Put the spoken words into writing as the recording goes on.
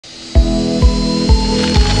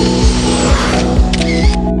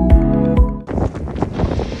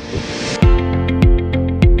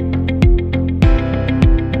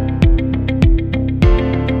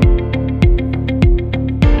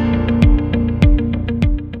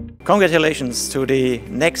Congratulations to the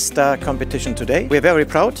NextStar competition today. We're very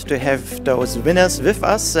proud to have those winners with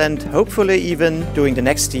us and hopefully even during the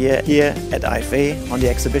next year here at IFA on the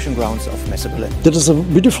exhibition grounds of Messe Berlin. That is a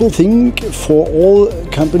beautiful thing for all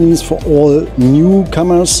companies, for all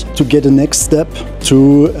newcomers to get a next step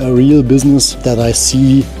to a real business that I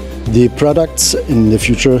see the products in the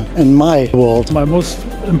future in my world. My most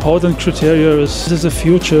important criteria is this is a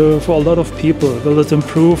future for a lot of people. Will it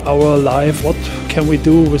improve our life? What can we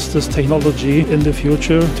do with this technology in the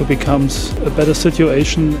future to become a better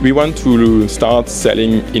situation? We want to start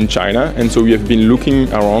selling in China, and so we have been looking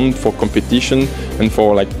around for competition and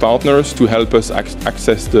for partners to help us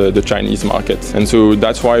access the Chinese market. And so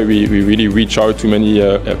that's why we really reach out to many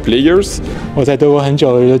players. 我在德国很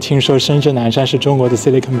久了，就听说深圳南山是中国的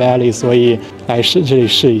Silicon Valley， 所以来这里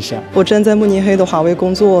试一下。我之前在慕尼黑的华为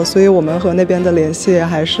工作，所以我们和那边的联系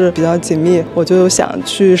还是比较紧密。我就想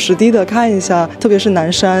去实地的看一下，特别是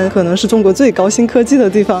南山，可能是中国最高新科技的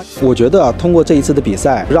地方。我觉得通过这一次的比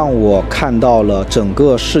赛，让我看到了整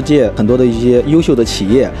个世界很多的一些优秀的企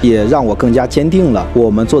业，也让我更加坚定了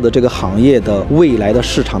我们做的这个行业的未来的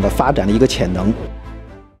市场的发展的一个潜能。